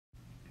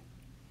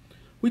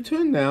We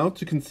turn now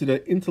to consider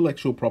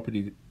intellectual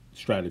property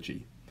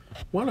strategy.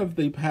 One of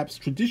the perhaps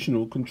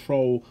traditional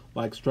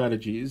control-like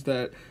strategies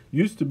that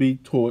used to be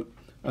taught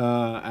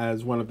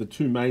as one of the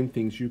two main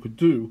things you could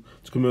do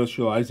to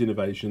commercialize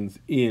innovations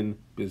in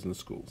business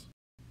schools.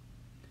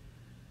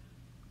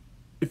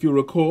 If you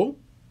recall,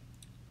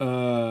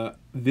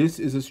 this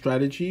is a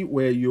strategy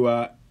where you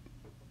are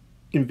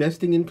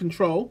investing in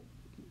control,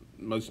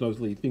 most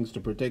notably things to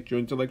protect your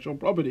intellectual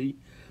property,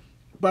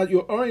 but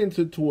you're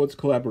oriented towards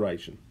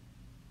collaboration.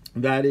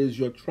 That is,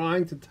 you're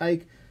trying to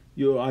take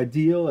your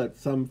ideal at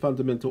some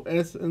fundamental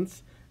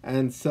essence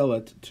and sell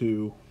it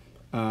to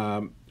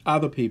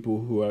other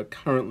people who are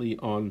currently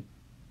on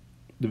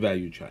the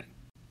value chain.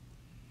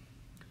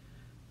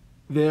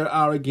 There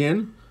are,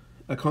 again,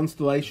 a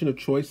constellation of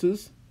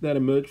choices that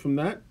emerge from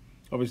that.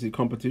 Obviously,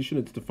 competition,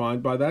 it's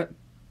defined by that.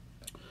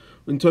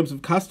 In terms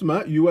of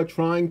customer, you are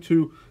trying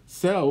to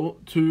sell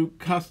to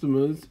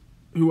customers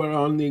who are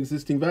on the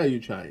existing value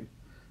chain,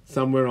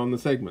 somewhere on the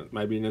segment,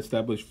 maybe an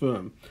established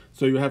firm.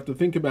 So you have to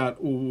think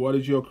about, well, what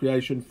is your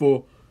creation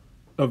for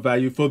a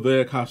value for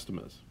their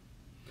customers?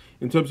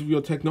 In terms of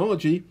your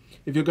technology,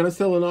 if you're going to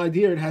sell an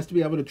idea, it has to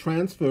be able to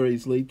transfer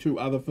easily to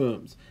other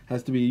firms,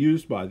 has to be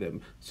used by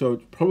them. So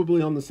it's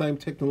probably on the same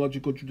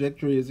technological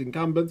trajectory as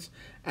incumbents,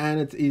 and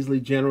it's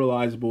easily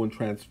generalizable and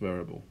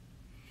transferable.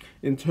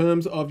 In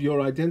terms of your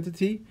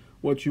identity,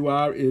 what you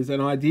are is an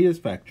ideas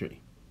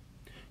factory.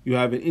 You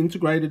have an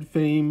integrated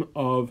team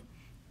of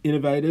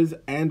innovators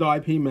and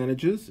IP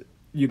managers.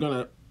 You're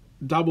going to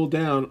double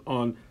down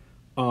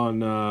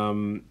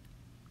on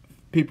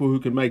people who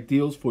can make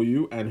deals for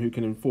you and who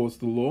can enforce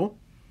the law.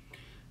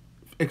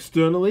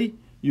 Externally,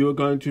 you're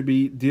going to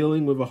be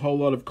dealing with a whole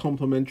lot of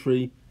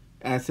complementary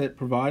asset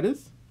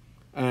providers,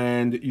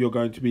 and you're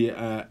going to be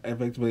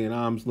effectively an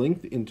arm's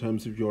length in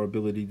terms of your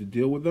ability to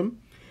deal with them.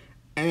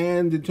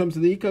 And in terms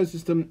of the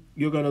ecosystem,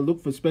 you're going to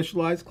look for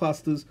specialized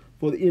clusters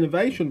for the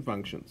innovation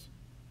functions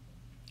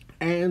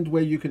and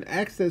where you can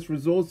access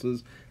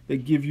resources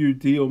that give you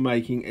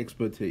deal-making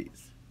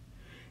expertise.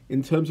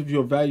 In terms of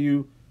your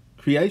value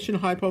creation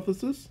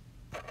hypothesis,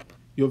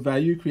 your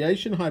value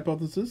creation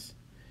hypothesis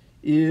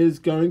is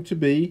going to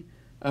be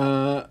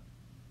that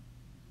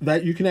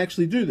you can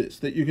actually do this,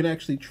 that you can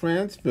actually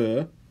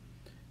transfer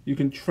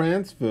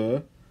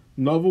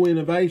novel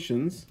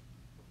innovations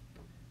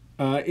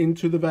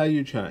into the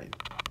value chain.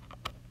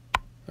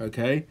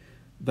 Okay,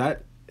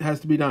 that has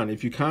to be done.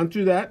 If you can't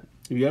do that,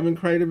 if you haven't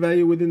created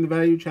value within the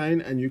value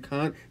chain and you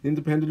can't,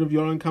 independent of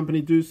your own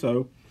company, do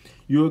so,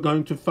 you are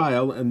going to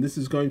fail, and this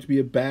is going to be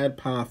a bad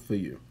path for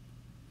you.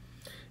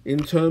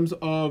 In terms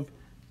of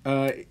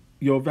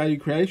your value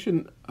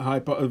creation,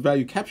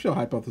 value capture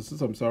hypothesis,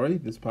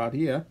 this part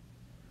here,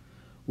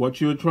 what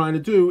you are trying to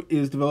do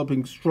is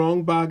developing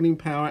strong bargaining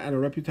power and a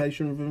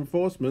reputation of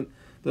enforcement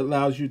that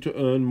allows you to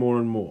earn more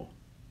and more.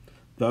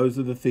 Those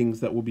are the things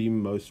that will be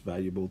most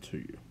valuable to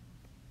you.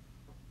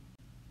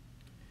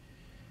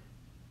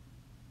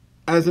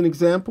 As an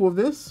example of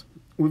this,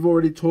 we've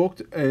already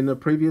talked in a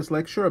previous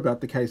lecture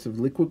about the case of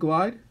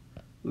Liquiglide.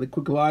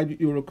 Liquiglide,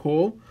 you'll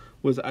recall,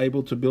 was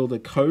able to build a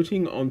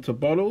coating onto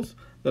bottles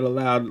that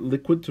allowed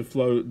liquid to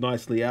flow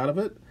nicely out of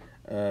it.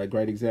 A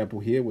great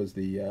example here was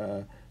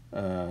the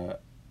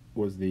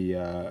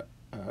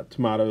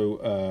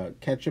tomato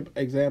ketchup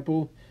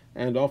example,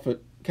 and off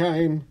it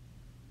came.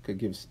 Could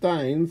give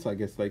stains. I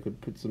guess they could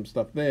put some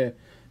stuff there,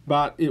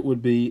 but it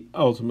would be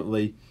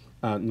ultimately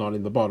not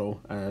in the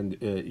bottle, and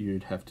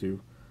you'd have to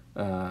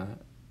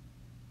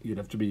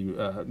be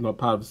not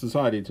part of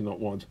society to not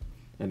want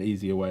an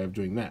easier way of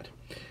doing that.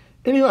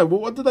 Anyway,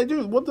 well, what did they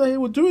do? What they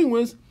were doing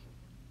was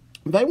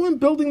they weren't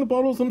building the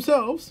bottles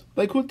themselves.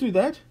 They could do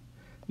that.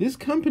 This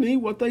company,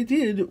 what they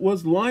did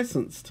was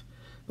licensed.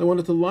 They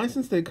wanted to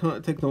license their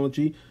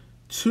technology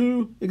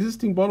to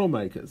existing bottle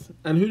makers.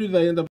 And who did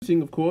they end up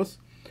using, of course,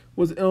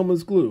 was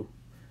Elmer's Glue.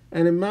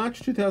 And in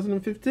March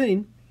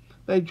 2015,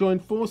 they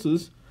joined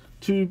forces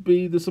to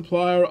be the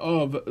supplier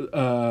of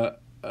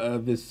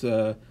this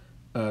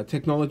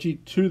technology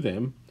to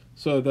them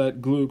so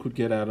that glue could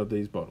get out of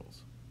these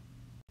bottles.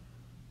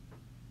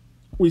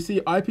 We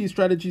see IP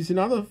strategies in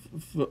other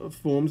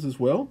forms as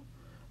well.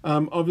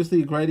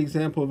 Obviously, a great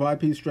example of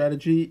IP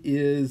strategy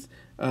is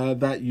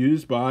that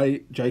used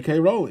by J.K.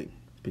 Rowling,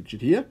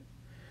 pictured here.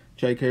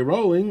 J.K.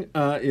 Rowling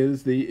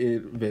is the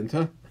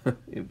inventor,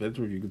 if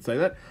you could say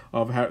that,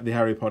 of the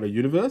Harry Potter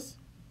universe.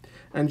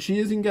 And she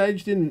is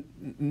engaged in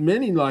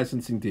many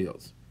licensing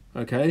deals.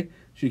 Okay,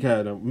 she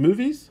came up with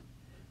movies.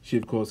 She,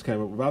 of course,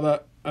 came up with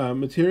other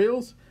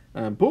materials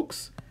and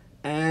books,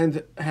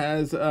 and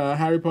has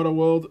Harry Potter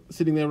World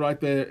sitting there right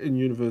there in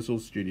Universal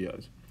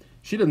Studios.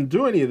 She doesn't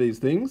do any of these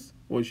things.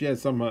 Well, she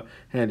has some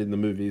hand in the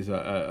movies,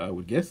 I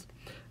would guess.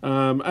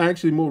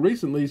 Actually, more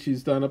recently,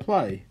 she's done a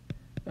play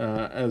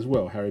as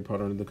well, Harry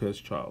Potter and the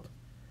Cursed Child.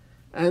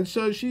 And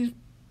so she's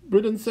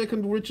Britain's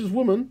second richest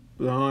woman,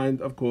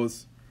 behind, of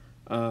course,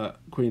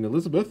 Queen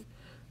Elizabeth,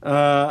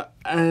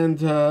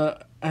 and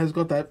has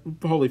got that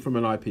wholly from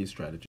an IP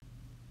strategy.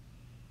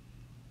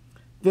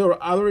 There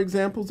are other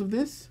examples of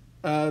this.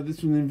 this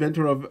was an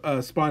inventor of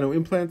spinal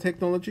implant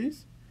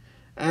technologies,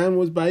 and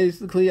was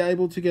basically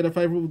able to get a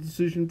favorable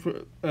decision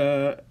for,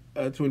 to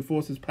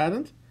enforce his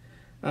patent,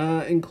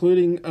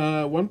 including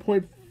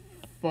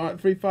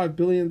 $1.35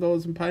 billion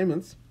in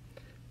payments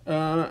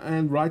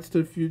and rights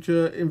to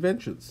future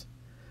inventions.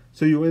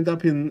 So you end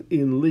up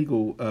in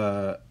legal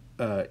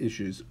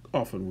issues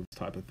often with this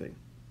type of thing.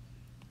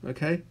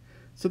 Okay,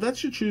 so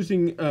that's your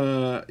choosing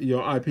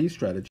your IP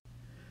strategy.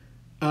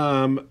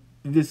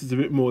 This is a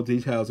bit more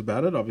details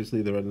about it.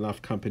 Obviously, there are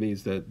enough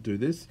companies that do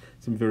this.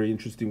 Some very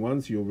interesting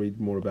ones. You'll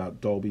read more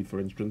about Dolby, for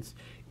instance,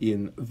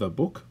 in the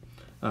book,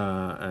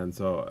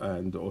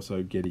 and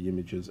also Getty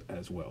Images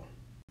as well.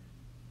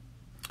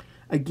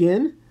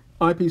 Again,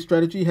 IP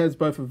strategy has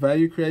both a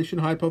value creation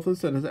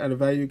hypothesis and a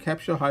value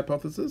capture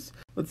hypothesis.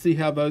 Let's see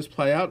how those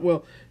play out.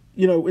 Well,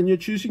 you know, when you're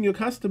choosing your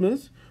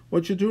customers,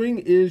 what you're doing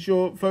is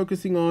you're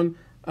focusing on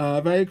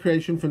value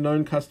creation for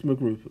known customer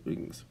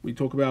groupings. We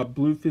talk about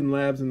Bluefin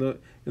Labs in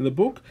the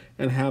book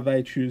and how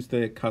they choose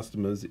their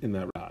customers in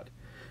that regard.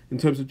 In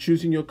terms of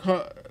choosing your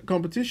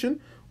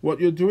competition, what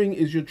you're doing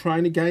is you're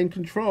trying to gain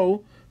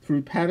control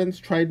through patents,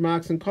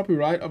 trademarks, and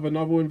copyright of a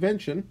novel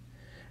invention,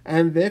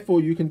 and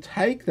therefore you can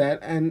take that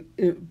and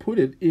put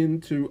it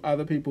into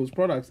other people's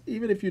products,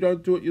 even if you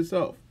don't do it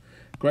yourself.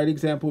 Great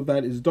example of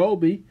that is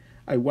Dolby,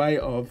 a way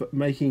of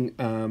making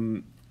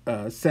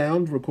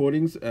sound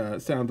recordings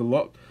sound a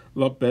lot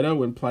better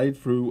when played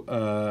through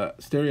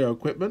stereo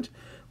equipment.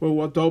 Well,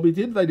 what Dolby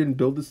did, they didn't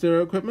build the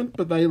stereo equipment,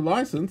 but they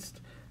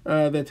licensed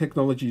their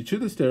technology to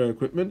the stereo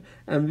equipment,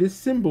 and this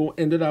symbol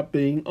ended up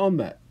being on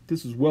that.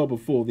 This is well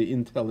before the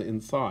Intel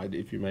Inside,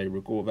 if you may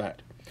recall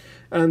that.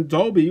 And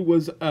Dolby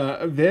was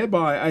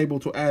thereby able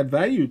to add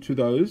value to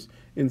those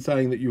in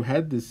saying that you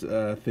had this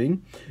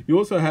thing. You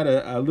also had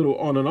a little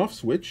on and off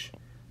switch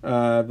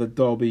that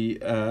Dolby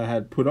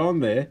had put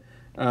on there,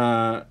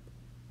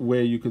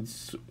 where you could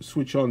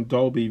switch on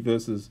Dolby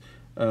versus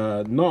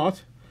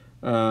not,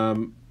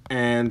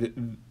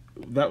 and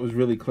that was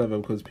really clever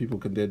because people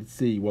could then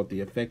see what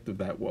the effect of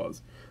that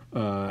was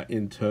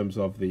in terms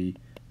of the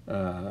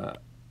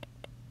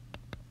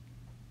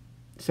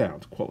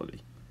sound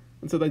quality.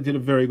 And so they did a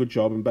very good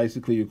job, and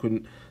basically you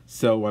couldn't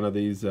sell one of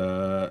these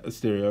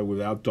stereo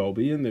without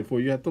Dolby, and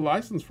therefore you had to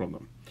license from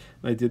them.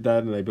 They did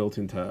that, and they built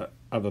into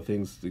other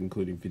things,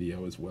 including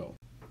video as well.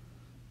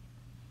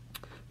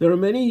 There are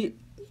many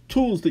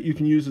tools that you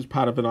can use as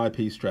part of an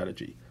IP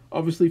strategy.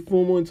 Obviously,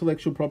 formal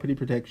intellectual property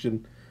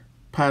protection,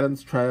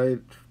 patents,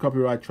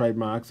 copyright,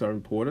 trademarks are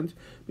important,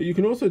 but you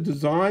can also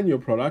design your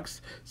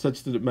products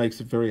such that it makes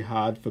it very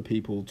hard for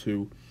people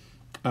to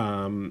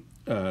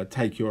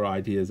take your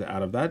ideas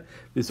out of that.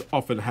 This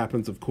often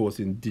happens, of course,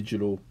 in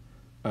digital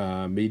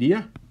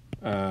media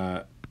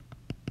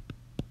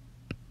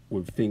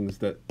with things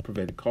that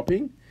prevent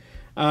copying.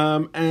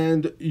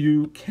 And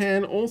you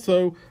can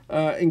also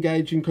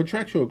engage in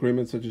contractual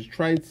agreements such as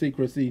trade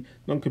secrecy,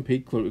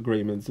 non-compete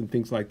agreements, and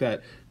things like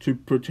that to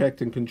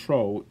protect and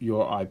control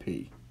your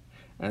IP.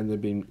 And there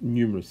have been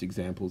numerous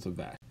examples of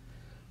that.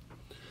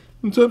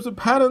 In terms of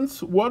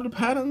patents, what are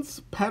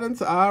patents?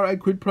 Patents are a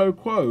quid pro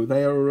quo.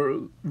 They are a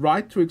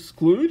right to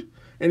exclude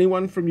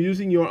anyone from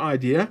using your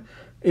idea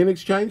in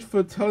exchange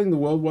for telling the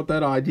world what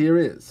that idea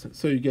is.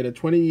 So you get a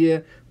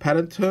 20-year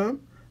patent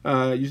term,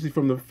 usually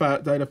from the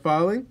date of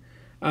filing.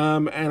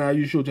 And our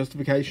usual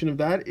justification of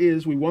that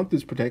is we want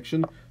this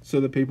protection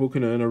so that people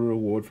can earn a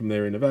reward from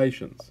their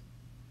innovations.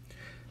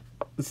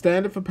 The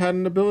standard for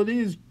patentability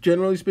is,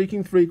 generally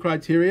speaking, 3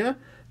 criteria: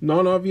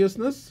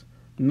 non-obviousness,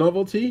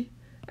 novelty,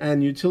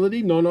 and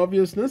utility.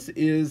 Non-obviousness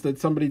is that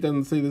somebody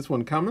doesn't see this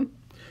one coming.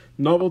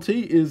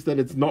 Novelty is that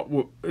it's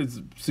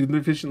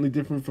sufficiently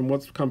different from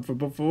what's come from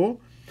before.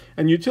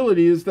 And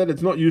utility is that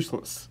it's not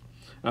useless.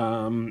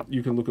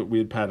 You can look at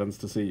weird patterns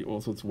to see all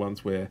sorts of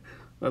ones where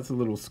that's a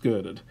little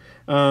skirted.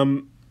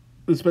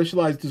 The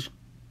specialized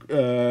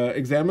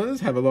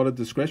examiners have a lot of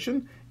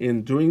discretion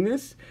in doing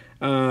this.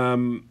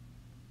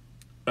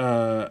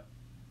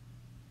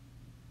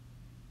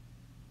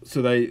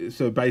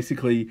 So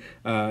basically,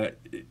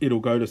 it'll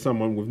go to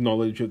someone with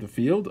knowledge of the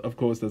field. Of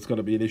course, that's going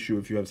to be an issue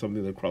if you have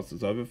something that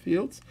crosses over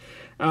fields.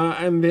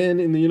 And then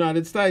in the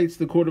United States,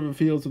 the Court of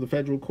Appeals or the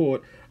Federal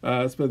Court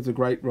spends a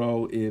great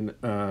role in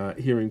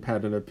hearing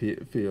patent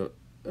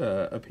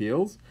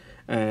appeals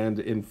and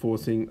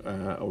enforcing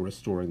or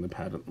restoring the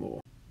patent law.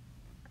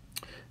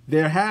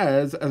 There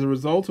has, as a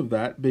result of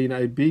that, been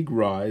a big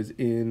rise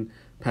in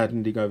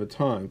patenting over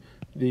time.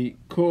 The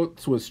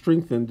courts were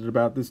strengthened at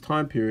about this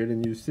time period,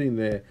 and you've seen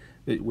there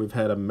that we've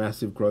had a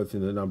massive growth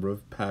in the number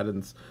of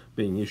patents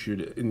being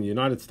issued in the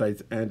United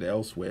States and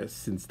elsewhere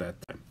since that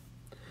time.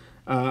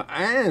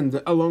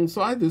 And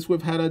alongside this,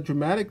 we've had a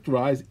dramatic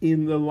rise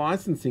in the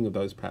licensing of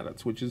those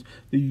patents, which is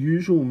the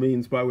usual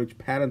means by which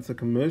patents are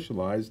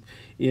commercialized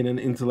in an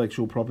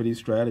intellectual property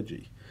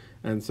strategy.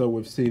 And so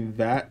we've seen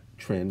that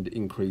trend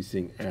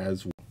increasing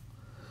as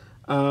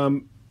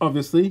well.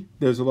 Obviously,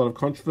 there's a lot of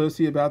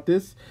controversy about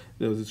this.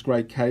 There was this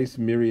great case,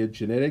 Myriad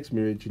Genetics.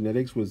 Myriad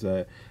Genetics was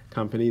a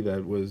company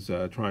that was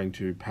trying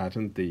to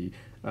patent the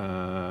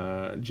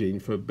gene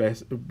for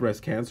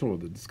breast cancer, or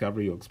the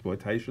discovery or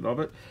exploitation of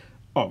it,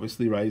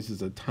 obviously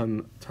raises a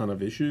ton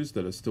of issues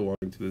that are still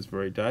on to this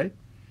very day.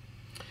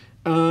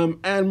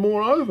 And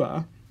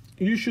moreover,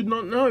 you should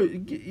know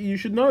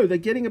that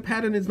getting a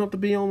patent is not the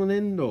be-all and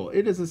end-all.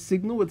 It is a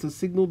signal. It's a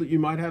signal that you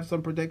might have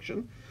some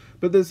protection,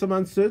 but there's some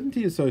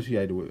uncertainty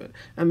associated with it.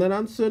 And that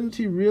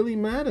uncertainty really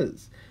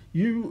matters.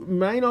 You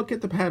may not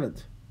get the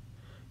patent.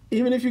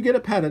 Even if you get a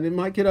patent, it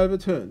might get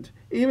overturned.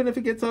 Even if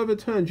it gets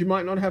overturned, you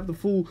might not have the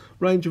full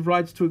range of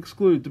rights to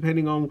exclude,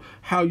 depending on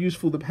how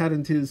useful the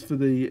patent is for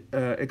the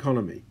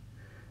economy.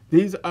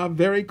 These are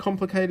very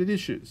complicated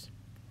issues,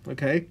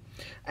 okay?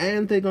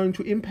 And they're going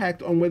to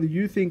impact on whether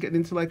you think an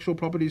intellectual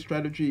property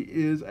strategy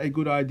is a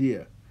good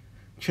idea.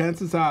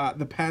 Chances are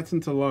the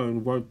patent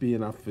alone won't be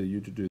enough for you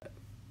to do that.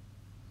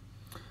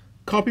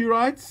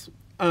 Copyrights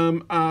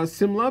are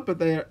similar, but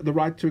they're the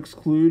right to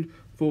exclude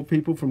for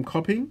people from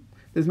copying.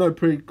 There's no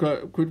quid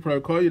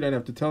pro quo. You don't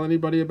have to tell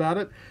anybody about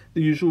it.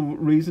 The usual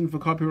reason for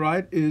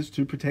copyright is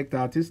to protect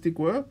artistic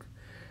work,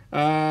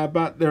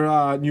 but there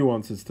are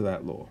nuances to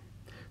that law.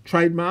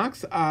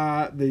 Trademarks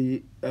are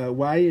the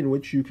way in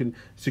which you can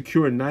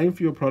secure a name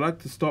for your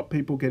product to stop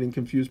people getting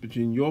confused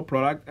between your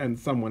product and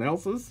someone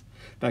else's.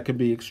 That can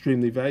be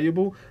extremely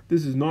valuable.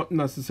 This is not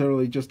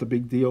necessarily just a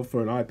big deal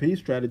for an IP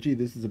strategy.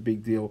 This is a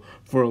big deal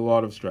for a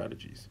lot of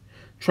strategies.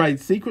 Trade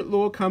secret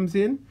law comes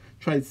in.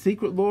 Trade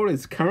secret law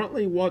is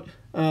currently what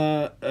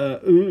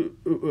Google's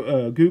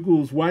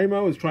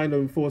Waymo is trying to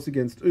enforce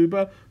against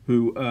Uber,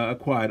 who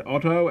acquired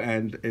Otto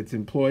and its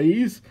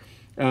employees,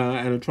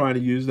 and are trying to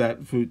use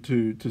that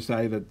to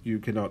say that you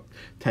cannot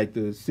take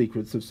the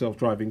secrets of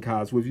self-driving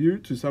cars with you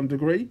to some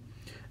degree.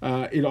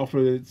 It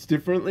operates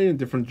differently in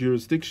different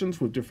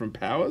jurisdictions with different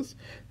powers.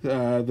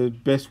 The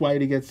best way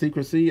to get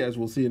secrecy, as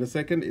we'll see in a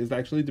second, is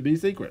actually to be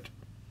secret.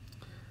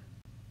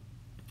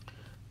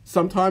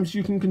 Sometimes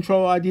you can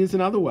control ideas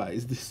in other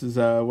ways. This is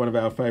one of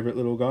our favorite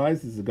little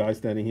guys. This is a guy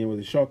standing here with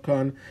a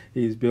shotgun.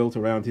 He's built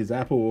around his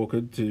apple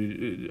orchard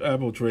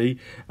apple tree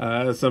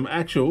some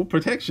actual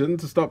protection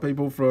to stop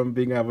people from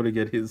being able to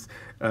get his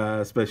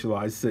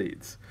specialized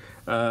seeds.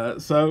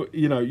 So,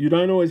 you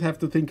don't always have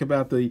to think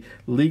about the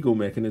legal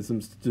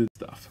mechanisms to do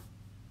stuff.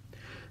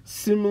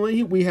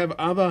 Similarly, we have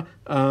other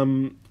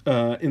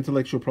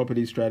intellectual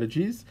property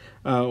strategies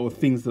or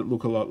things that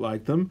look a lot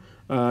like them.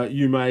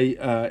 You may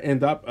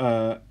end up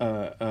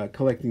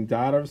collecting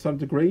data of some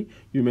degree.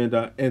 You may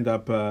end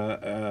up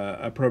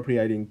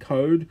appropriating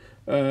code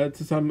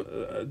to some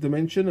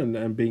dimension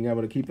and being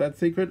able to keep that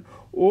secret.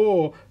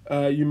 Or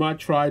you might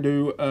try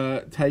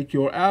to take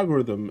your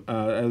algorithm,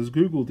 as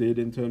Google did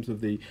in terms of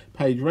the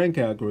PageRank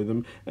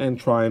algorithm, and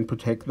try and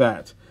protect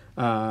that.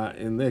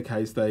 In their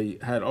case, they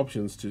had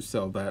options to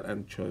sell that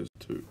and chose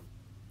to.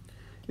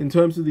 In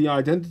terms of the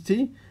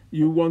identity,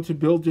 you want to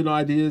build an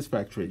ideas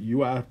factory.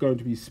 You are going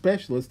to be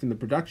specialist in the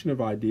production of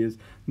ideas,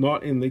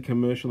 not in the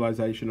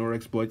commercialization or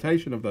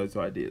exploitation of those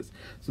ideas.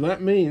 So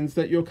that means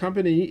that your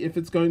company, if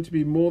it's going to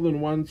be more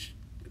than one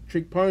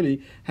trick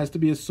pony, has to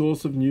be a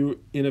source of new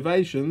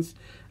innovations,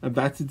 and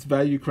that's its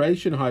value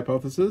creation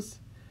hypothesis.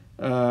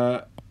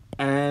 And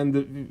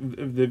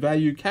the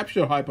value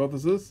capture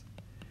hypothesis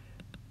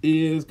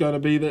is going to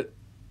be that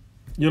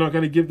you're not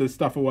going to give this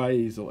stuff away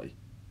easily.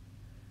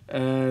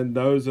 And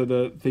those are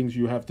the things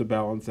you have to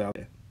balance out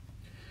there.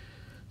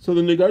 So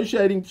the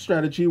negotiating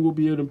strategy will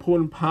be an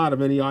important part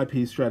of any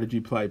IP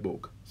strategy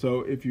playbook.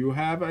 So if you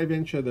have a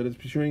venture that is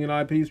pursuing an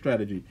IP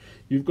strategy,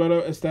 you've got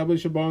to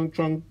establish a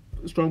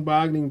strong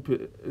bargaining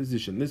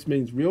position. This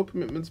means real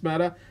commitments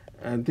matter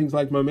and things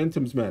like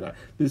momentums matter.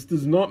 This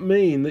does not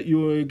mean that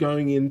you're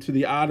going into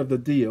the art of the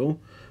deal.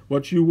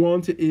 What you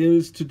want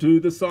is to do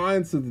the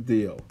science of the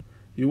deal.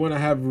 You want to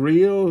have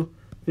real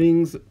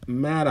things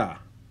matter,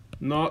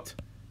 not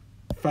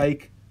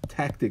fake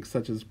tactics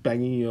such as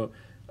banging your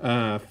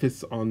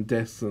fists on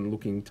desks and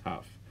looking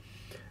tough.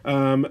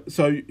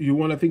 So you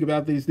want to think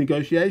about these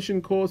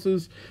negotiation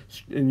courses,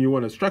 and you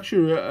want to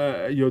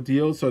structure your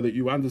deal so that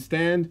you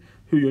understand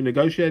who you're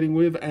negotiating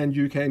with and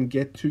you can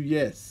get to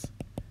yes.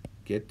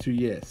 Get to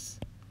yes.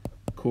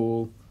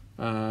 Call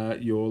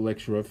your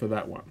lecturer for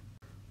that one.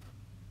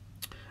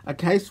 A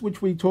case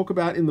which we talk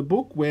about in the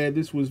book where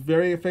this was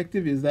very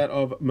effective is that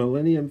of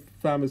Millennium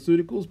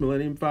Pharmaceuticals.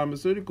 Millennium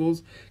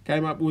Pharmaceuticals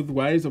came up with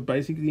ways of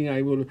basically being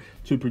able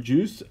to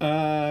produce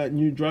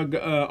new drug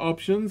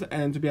options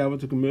and to be able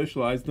to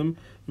commercialize them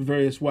in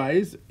various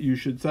ways. You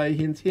should say,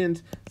 hint,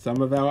 hint,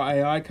 some of our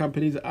AI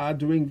companies are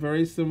doing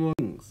very similar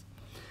things.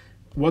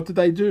 What did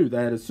they do?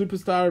 They had a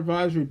superstar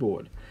advisory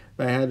board.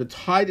 They had a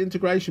tight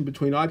integration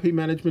between IP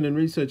management and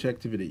research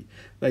activity.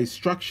 They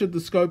structured the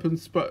scope and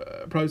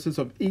process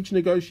of each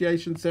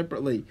negotiation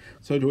separately,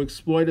 so to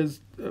exploit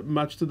as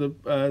much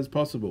as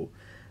possible.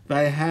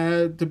 They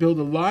had to build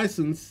a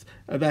license.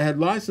 They had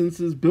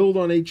licenses build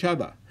on each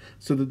other,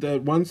 so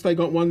that once they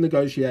got one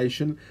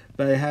negotiation,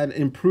 they had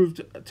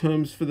improved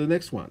terms for the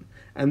next one.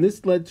 And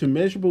this led to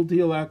measurable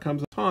deal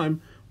outcomes at a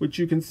time which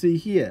you can see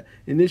here.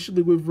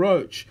 Initially with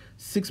Roche,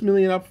 6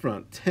 million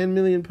upfront, 10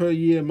 million per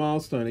year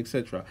milestone,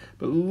 etc.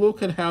 But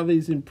look at how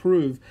these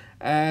improve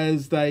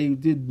as they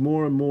did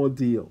more and more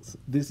deals.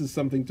 This is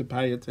something to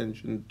pay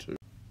attention to.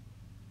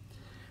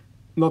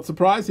 Not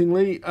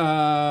surprisingly,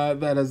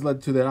 that has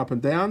led to their up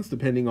and downs,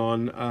 depending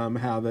on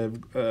how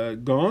they've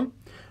gone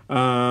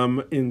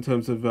in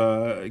terms of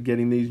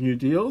getting these new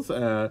deals.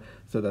 So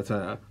that's,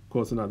 of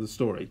course, another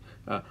story.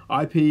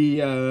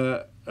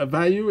 IP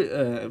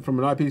value from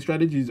an IP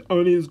strategy is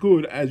only as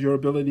good as your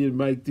ability to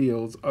make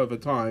deals over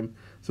time,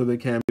 so there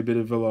can be a bit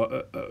of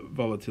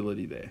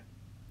volatility there.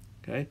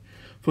 Okay,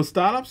 for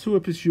startups who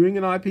are pursuing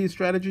an IP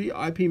strategy,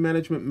 IP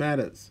management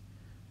matters.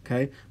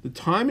 Okay, the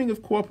timing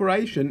of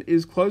cooperation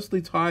is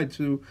closely tied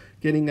to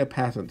getting a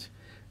patent.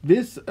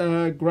 This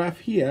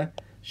graph here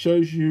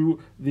shows you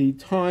the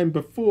time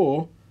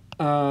before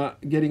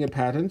getting a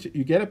patent.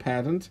 You get a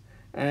patent,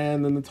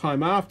 and then the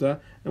time after.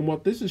 And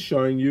what this is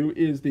showing you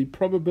is the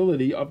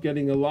probability of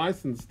getting a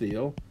license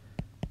deal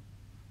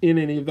in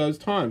any of those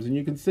times. And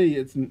you can see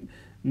it's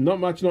not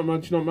much, not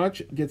much, not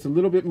much. It gets a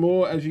little bit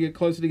more as you get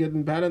closer to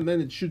getting the patent,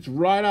 then it shoots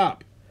right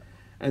up.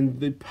 And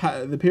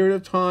the period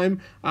of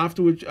time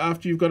after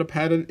you've got a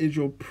patent is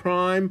your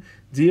prime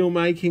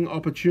deal-making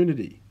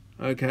opportunity.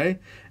 Okay?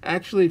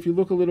 Actually, if you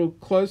look a little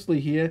closely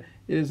here,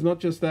 it is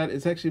not just that.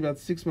 It's actually about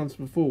 6 months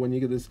before when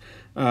you get this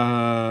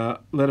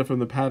letter from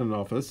the patent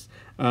office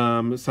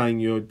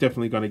saying you're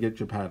definitely going to get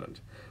your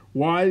patent.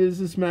 Why does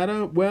this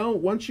matter? Well,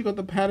 once you've got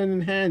the patent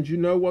in hand, you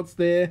know what's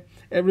there.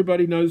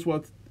 Everybody knows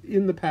what's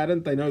in the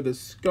patent. They know the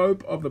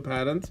scope of the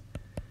patent.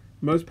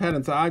 Most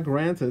patents are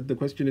granted. The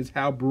question is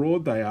how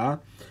broad they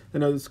are. They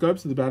know the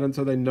scopes of the patent,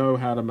 so they know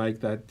how to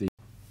make that deal.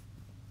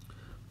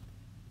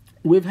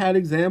 We've had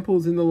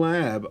examples in the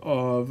lab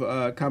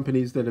of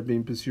companies that have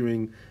been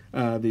pursuing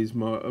these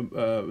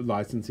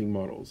licensing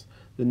models.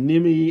 The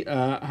NIMI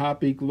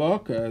Heartbeat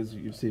Lock, as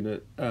you've seen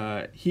it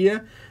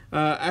here,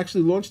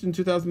 actually launched in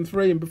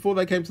 2003, and before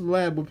they came to the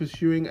lab were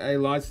pursuing a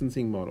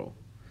licensing model.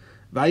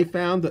 They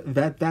found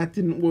that that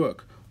didn't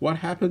work. What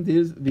happened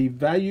is the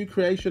value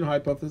creation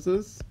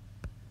hypothesis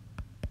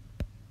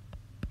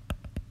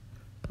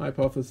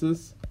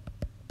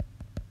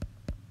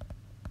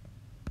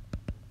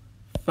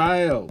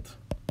failed.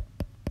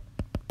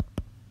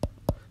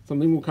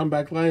 Something will come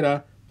back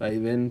later. They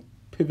then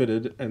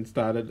pivoted and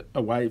started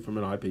away from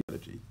an IP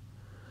strategy.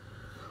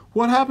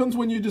 What happens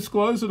when you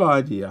disclose an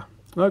idea?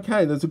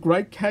 Okay, there's a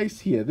great case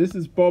here. This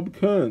is Bob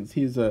Kearns.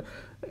 He's an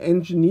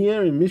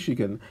engineer in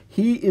Michigan.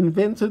 He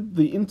invented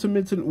the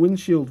intermittent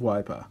windshield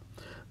wiper.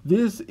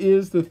 This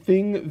is the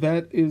thing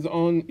that is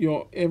on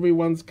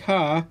everyone's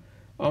car,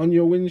 on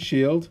your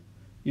windshield.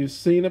 You've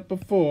seen it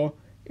before.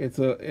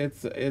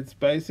 It's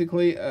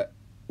basically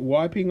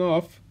wiping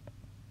off.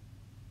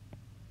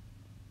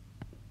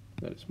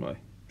 Notice my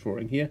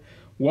drawing here.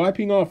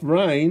 Wiping off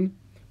rain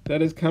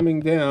that is coming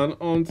down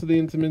onto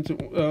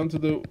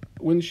the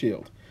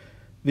windshield.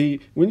 The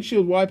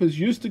windshield wipers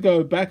used to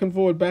go back and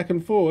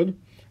forward,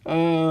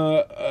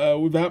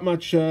 without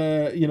much,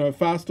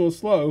 fast or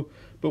slow.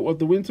 But what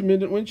the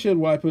intermittent windshield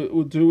wiper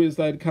would do is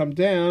they'd come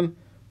down,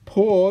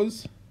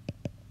 pause,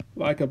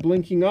 like a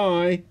blinking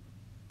eye,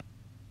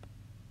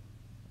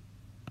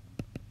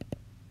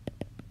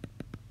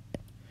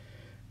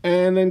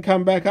 and then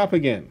come back up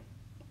again.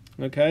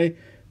 Okay,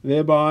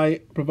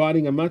 thereby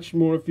providing a much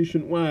more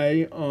efficient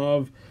way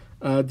of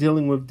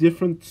dealing with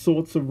different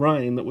sorts of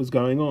rain that was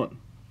going on.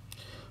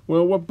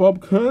 Well, what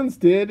Bob Kearns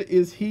did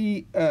is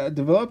he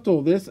developed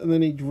all this, and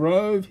then he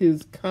drove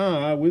his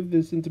car with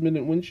this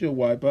intermittent windshield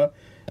wiper,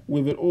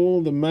 with it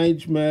all the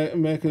major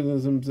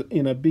mechanisms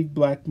in a big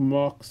black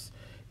box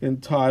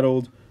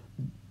entitled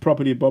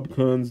 "Property of Bob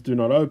Kearns, Do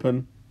Not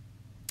Open."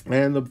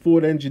 And the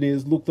Ford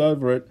engineers looked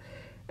over it,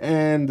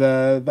 and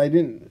they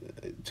didn't.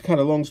 To cut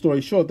a long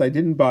story short, they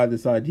didn't buy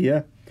this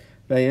idea.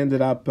 They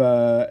ended up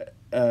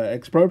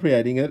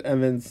expropriating it,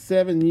 and then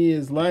 7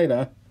 years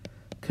later,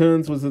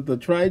 Kearns was at the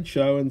trade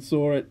show and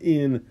saw it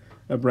in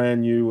a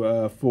brand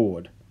new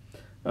Ford.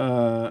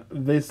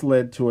 This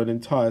led to an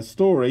entire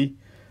story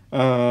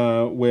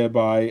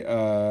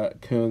whereby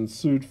Kearns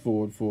sued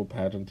Ford for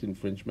patent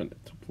infringement.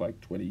 It took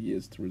like 20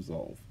 years to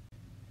resolve.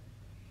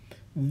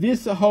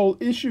 This whole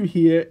issue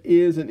here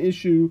is an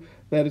issue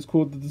that is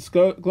called the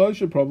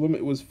disclosure problem.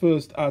 It was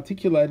first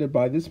articulated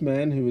by this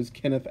man, who is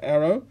Kenneth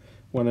Arrow,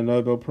 won a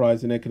Nobel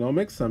Prize in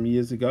economics some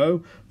years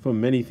ago for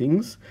many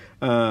things.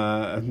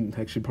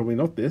 Actually, probably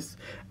not this.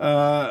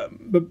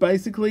 But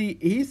basically,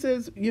 he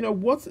says,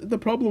 what's the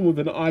problem with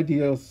an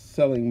ideal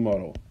selling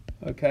model?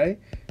 Okay?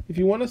 If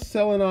you want to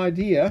sell an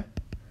idea,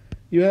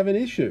 you have an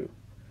issue.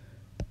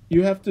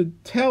 You have to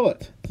tell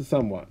it to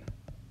someone.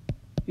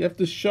 You have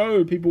to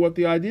show people what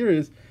the idea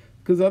is,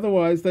 because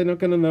otherwise they're not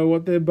going to know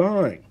what they're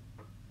buying.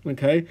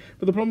 Okay?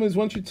 But the problem is,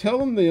 once you tell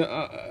them the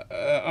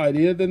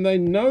idea, then they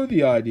know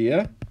the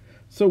idea.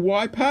 So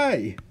why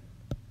pay?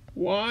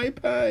 Why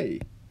pay?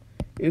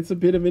 It's a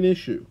bit of an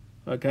issue.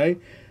 Okay?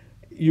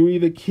 you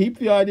either keep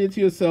the idea to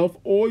yourself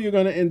or you're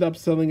going to end up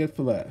selling it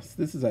for less.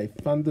 This is a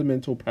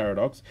fundamental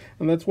paradox,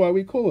 and that's why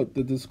we call it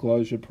the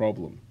disclosure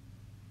problem.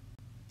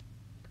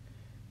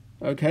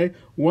 Okay,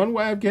 one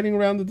way of getting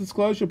around the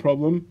disclosure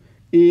problem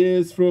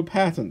is through a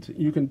patent.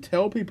 You can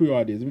tell people your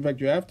ideas. In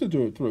fact, you have to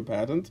do it through a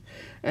patent.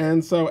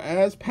 And so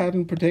as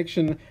patent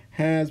protection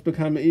has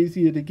become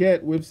easier to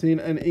get, we've seen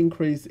an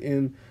increase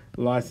in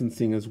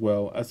licensing as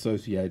well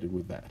associated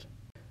with that.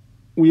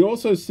 We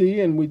also see,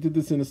 and we did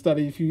this in a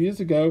study a few years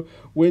ago,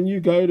 when you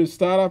go to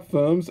startup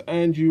firms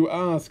and you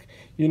ask,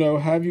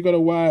 have you got a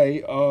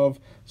way of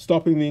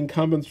stopping the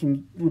incumbents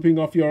from ripping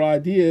off your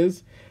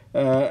ideas?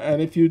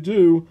 And if you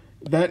do,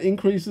 that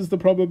increases the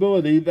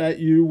probability that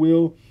you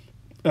will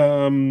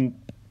end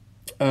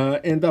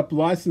up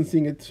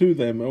licensing it to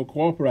them or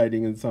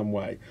cooperating in some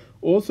way.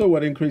 Also,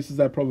 what increases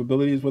that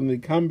probability is when the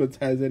incumbent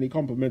has any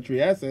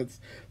complementary assets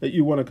that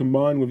you want to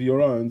combine with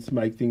your own to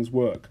make things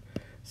work.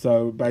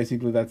 So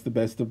basically, that's the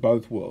best of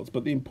both worlds.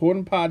 But the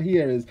important part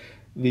here is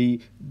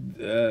the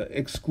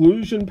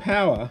exclusion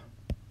power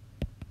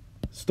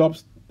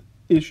stops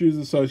issues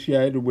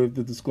associated with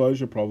the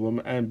disclosure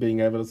problem and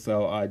being able to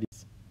sell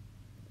ideas.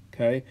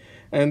 Okay,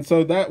 and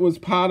so that was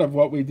part of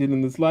what we did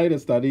in this later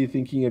study,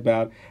 thinking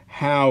about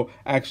how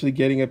actually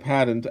getting a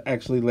patent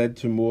actually led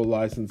to more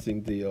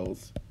licensing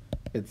deals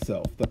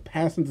itself. The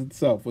patent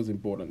itself was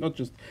important, not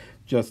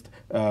just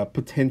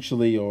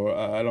potentially or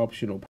an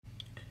optional.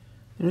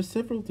 There are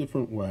several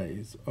different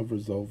ways of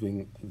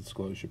resolving the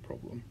disclosure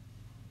problem.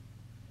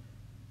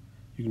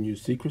 You can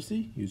use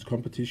secrecy, use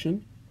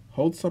competition,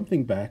 hold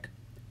something back,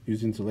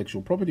 use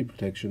intellectual property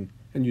protection,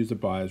 and use a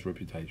buyer's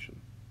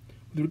reputation.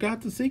 With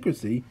regard to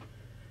secrecy,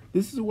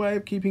 this is a way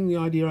of keeping the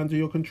idea under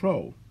your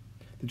control.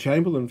 The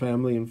Chamberlain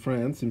family in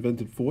France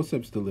invented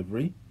forceps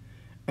delivery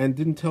and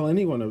didn't tell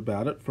anyone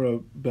about it for a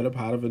better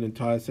part of an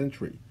entire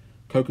century.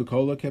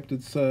 Coca-Cola kept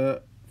its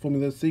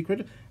formula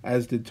secret,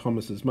 as did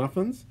Thomas's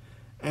muffins,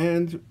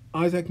 and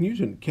Isaac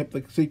Newton kept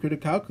the secret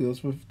of calculus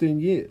for 15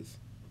 years.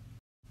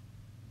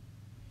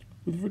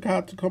 With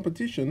regard to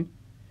competition,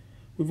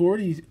 we've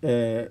already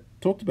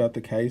talked about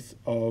the case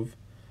of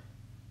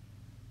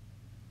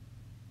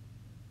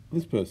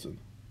this person.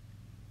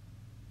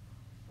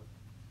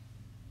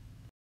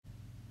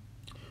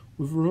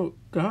 With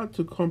regard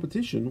to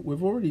competition,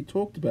 we've already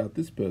talked about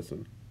this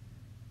person,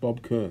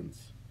 Bob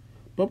Kearns.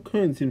 Bob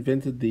Kearns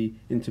invented the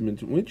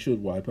intermittent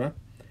windshield wiper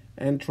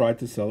and tried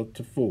to sell it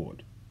to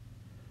Ford.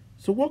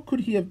 So what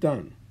could he have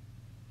done?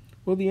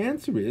 Well, the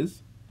answer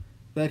is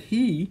that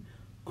he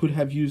could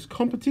have used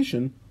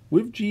competition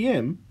with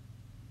GM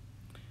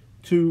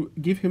to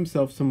give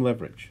himself some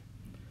leverage.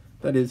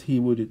 That is, he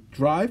would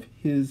drive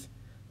his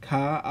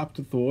car up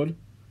to Ford,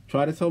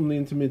 try to sell them the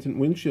intermittent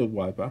windshield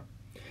wiper,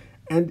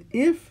 and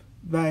if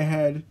they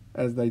had,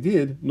 as they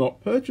did,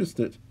 not purchased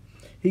it,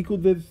 he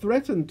could then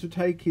threaten to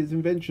take his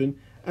invention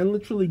and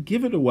literally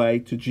give it away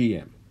to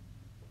GM.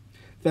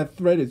 That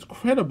threat is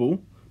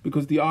credible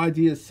because the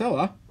idea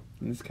seller,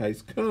 in this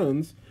case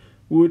Kearns,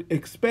 would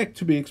expect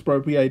to be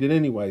expropriated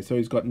anyway, so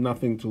he's got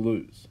nothing to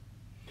lose.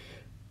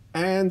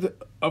 And,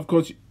 of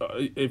course,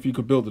 if he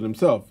could build it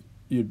himself,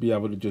 you'd be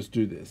able to just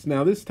do this.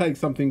 Now, this takes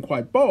something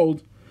quite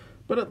bold,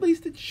 but at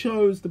least it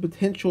shows the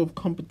potential of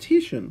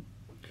competition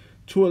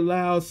to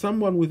allow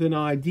someone with an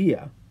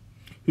idea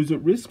who's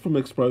at risk from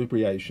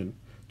expropriation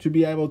to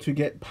be able to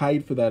get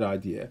paid for that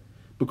idea.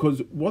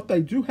 Because what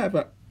they do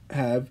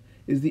have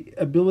is the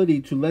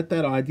ability to let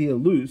that idea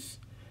loose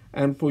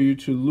and for you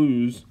to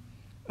lose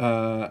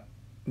the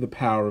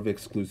power of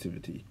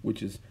exclusivity,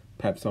 which is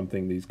perhaps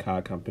something these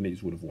car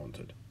companies would have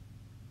wanted.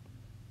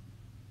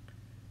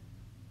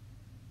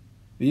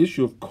 The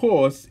issue, of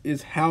course,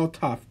 is how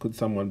tough could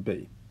someone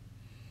be?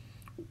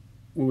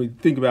 When we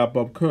think about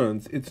Bob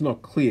Kearns, it's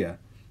not clear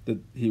that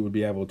he would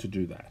be able to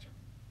do that.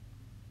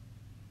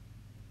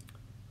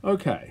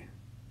 Okay.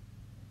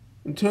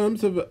 In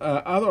terms of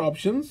other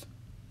options,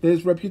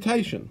 there's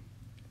reputation.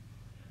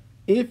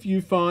 If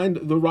you find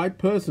the right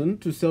person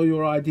to sell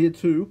your idea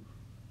to,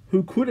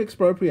 who could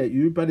expropriate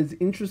you but is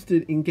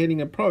interested in getting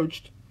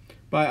approached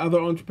by other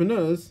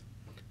entrepreneurs,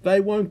 they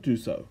won't do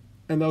so,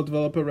 and they'll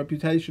develop a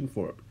reputation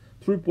for it.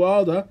 Throop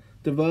Wilder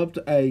developed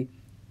a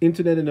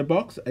Internet in a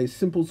Box, a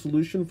simple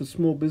solution for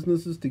small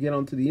businesses to get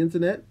onto the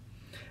internet,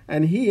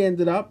 and he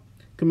ended up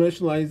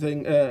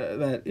commercializing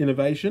that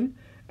innovation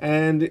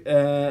and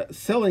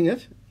selling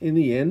it in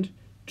the end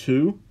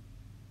to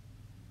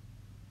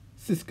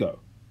Cisco.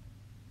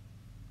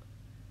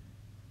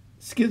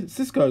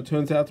 Cisco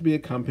turns out to be a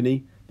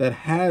company that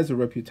has a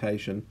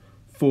reputation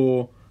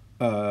for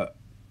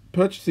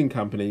purchasing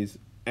companies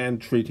and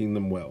treating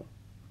them well.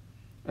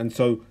 And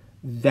so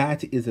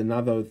that is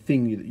another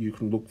thing that you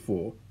can look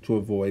for to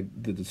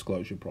avoid the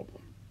disclosure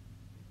problem.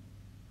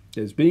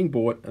 There's being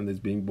bought, and there's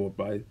being bought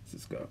by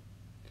Cisco.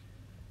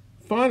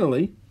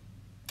 Finally,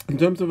 in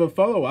terms of a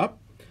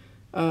follow-up,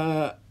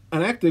 an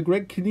actor,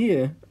 Greg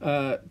Kinnear,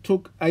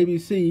 took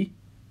ABC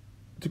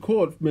to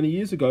court many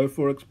years ago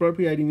for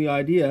expropriating the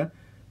idea,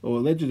 or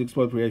alleged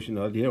expropriation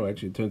idea, or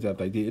actually it turns out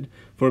they did,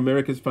 for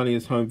America's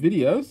Funniest Home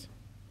Videos.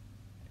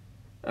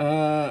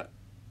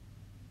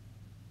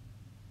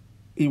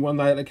 He won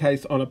that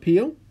case on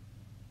appeal.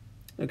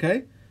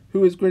 Okay,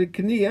 who is Greg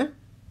Kinnear?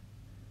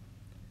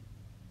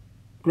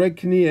 Greg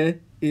Kinnear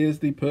is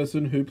the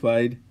person who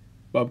played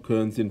Bob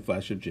Kearns in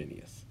Flash of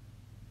Genius.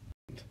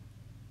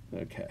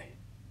 Okay.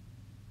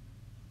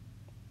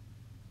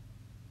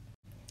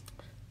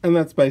 And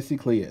that's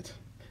basically it.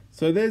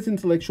 So there's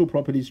intellectual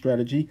property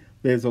strategy.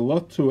 There's a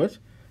lot to it,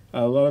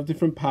 a lot of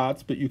different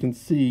parts, but you can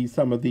see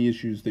some of the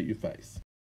issues that you face.